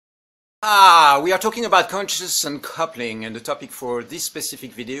We are talking about conscious uncoupling, and the topic for this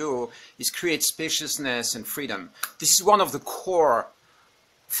specific video is create spaciousness and freedom. This is one of the core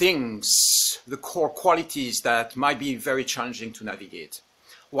things, the core qualities that might be very challenging to navigate.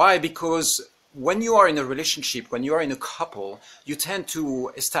 Why? Because when you are in a relationship, when you are in a couple, you tend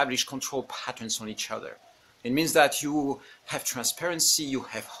to establish control patterns on each other. It means that you have transparency, you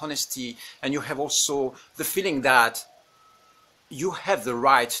have honesty, and you have also the feeling that you have the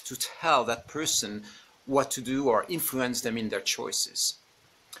right to tell that person what to do or influence them in their choices.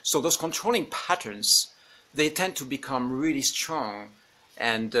 So those controlling patterns, they tend to become really strong,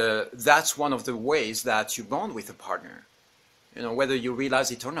 and that's one of the ways that you bond with a partner. You know, whether you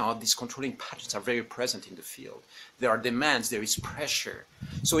realize it or not, these controlling patterns are very present in the field. There are demands, there is pressure.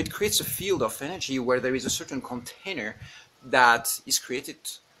 So it creates a field of energy where there is a certain container that is created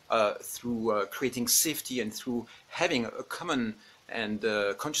through creating safety and through having a common and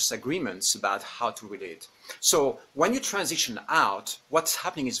conscious agreements about how to relate. So when you transition out, what's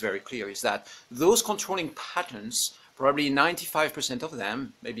happening is very clear, is that those controlling patterns, probably 95% of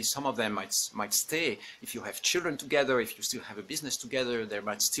them, maybe some of them might stay. If you have children together, if you still have a business together, there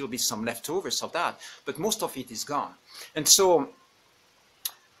might still be some leftovers of that, but most of it is gone. And so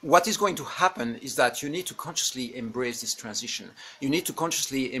what is going to happen is that you need to consciously embrace this transition. You need to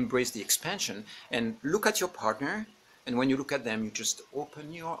consciously embrace the expansion and look at your partner. And when you look at them, you just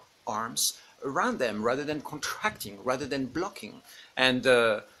open your arms around them rather than contracting, rather than blocking. And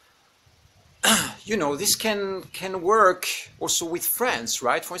you know, this can work also with friends,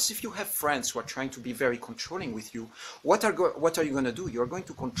 right? For instance, if you have friends who are trying to be very controlling with you, what are you going to do? You're going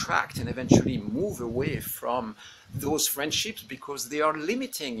to contract and eventually move away from those friendships because they are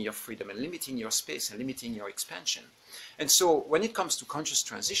limiting your freedom and limiting your space and limiting your expansion. And so when it comes to conscious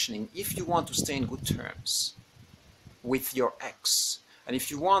transitioning, if you want to stay in good terms with your ex, and if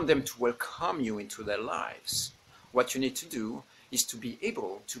you want them to welcome you into their lives, what you need to do is to be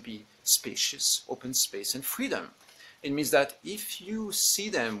able to be spacious, open space, and freedom. It means that if you see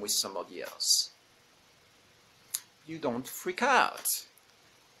them with somebody else, you don't freak out.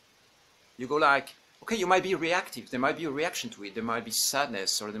 You go like, okay, you might be reactive. There might be a reaction to it. There might be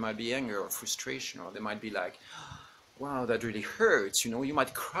sadness, or there might be anger or frustration, or there might be like, wow, that really hurts. You know, you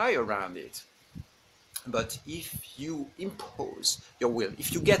might cry around it. But if you impose your will,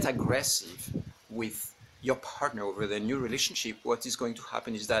 if you get aggressive with your partner over the new relationship, what is going to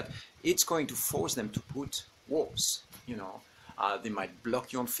happen is that it's going to force them to put walls. You know, they might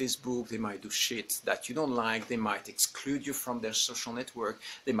block you on Facebook, they might do shit that you don't like, they might exclude you from their social network,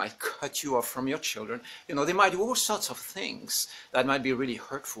 they might cut you off from your children. You know, they might do all sorts of things that might be really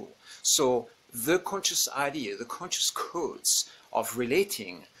hurtful. So the conscious idea, the conscious codes of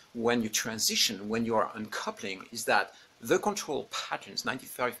relating when you transition, when you are uncoupling, is that the control patterns,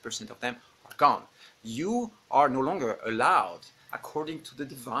 95% of them, are gone. You are no longer allowed, according to the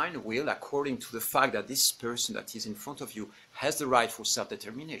divine will, according to the fact that this person that is in front of you has the right for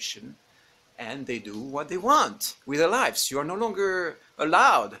self-determination, and they do what they want with their lives. You are no longer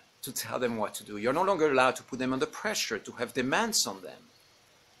allowed to tell them what to do. You're no longer allowed to put them under pressure, to have demands on them.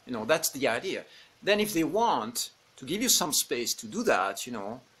 You know, that's the idea. Then if they want to give you some space to do that, you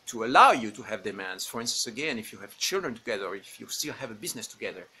know, to allow you to have demands, for instance, again, if you have children together, or if you still have a business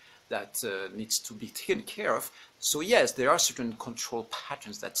together, that needs to be taken care of. So yes, there are certain control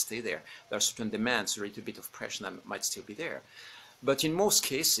patterns that stay there. There are certain demands, a little bit of pressure that might still be there. But in most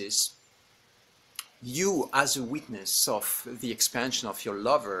cases, you as a witness of the expansion of your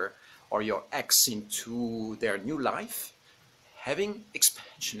lover or your ex into their new life, having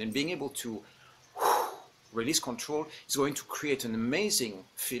expansion and being able to release control is going to create an amazing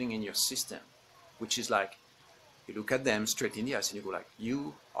feeling in your system, which is like, you look at them straight in the eyes and you go like,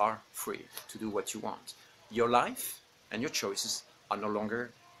 you are free to do what you want. Your life and your choices are no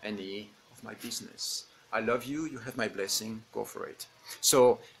longer any of my business. I love you, you have my blessing, go for it.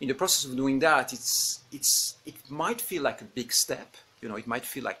 So in the process of doing that, it might feel like a big step, you know, it might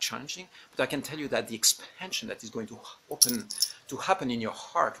feel like challenging, but I can tell you that the expansion that is going to happen in your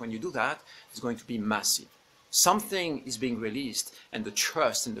heart when you do that is going to be massive. Something is being released, and the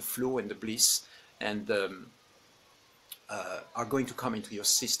trust and the flow and the bliss and are going to come into your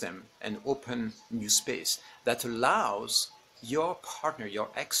system and open new space that allows your partner, your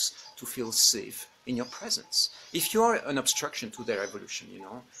ex, to feel safe in your presence. If you are an obstruction to their evolution, you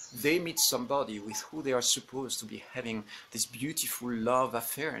know, they meet somebody with who they are supposed to be having this beautiful love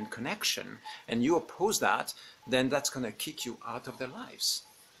affair and connection, and you oppose that, then that's going to kick you out of their lives.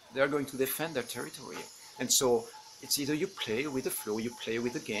 They're going to defend their territory. And so it's either you play with the flow, you play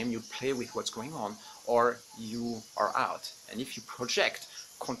with the game, you play with what's going on, or you are out. And if you project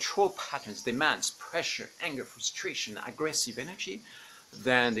control patterns, demands, pressure, anger, frustration, aggressive energy,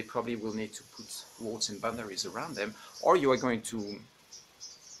 then they probably will need to put walls and boundaries around them, or you are going to,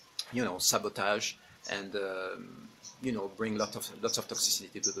 sabotage and bring lots of toxicity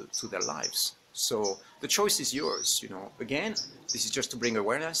to their lives. So the choice is yours. Again, this is just to bring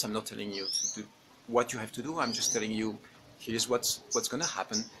awareness. I'm not telling you to do what you have to do. I'm just telling you, here's what's going to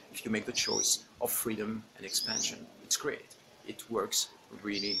happen if you make the choice of freedom and expansion. It's great. It works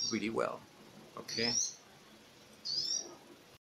really, really well. Okay.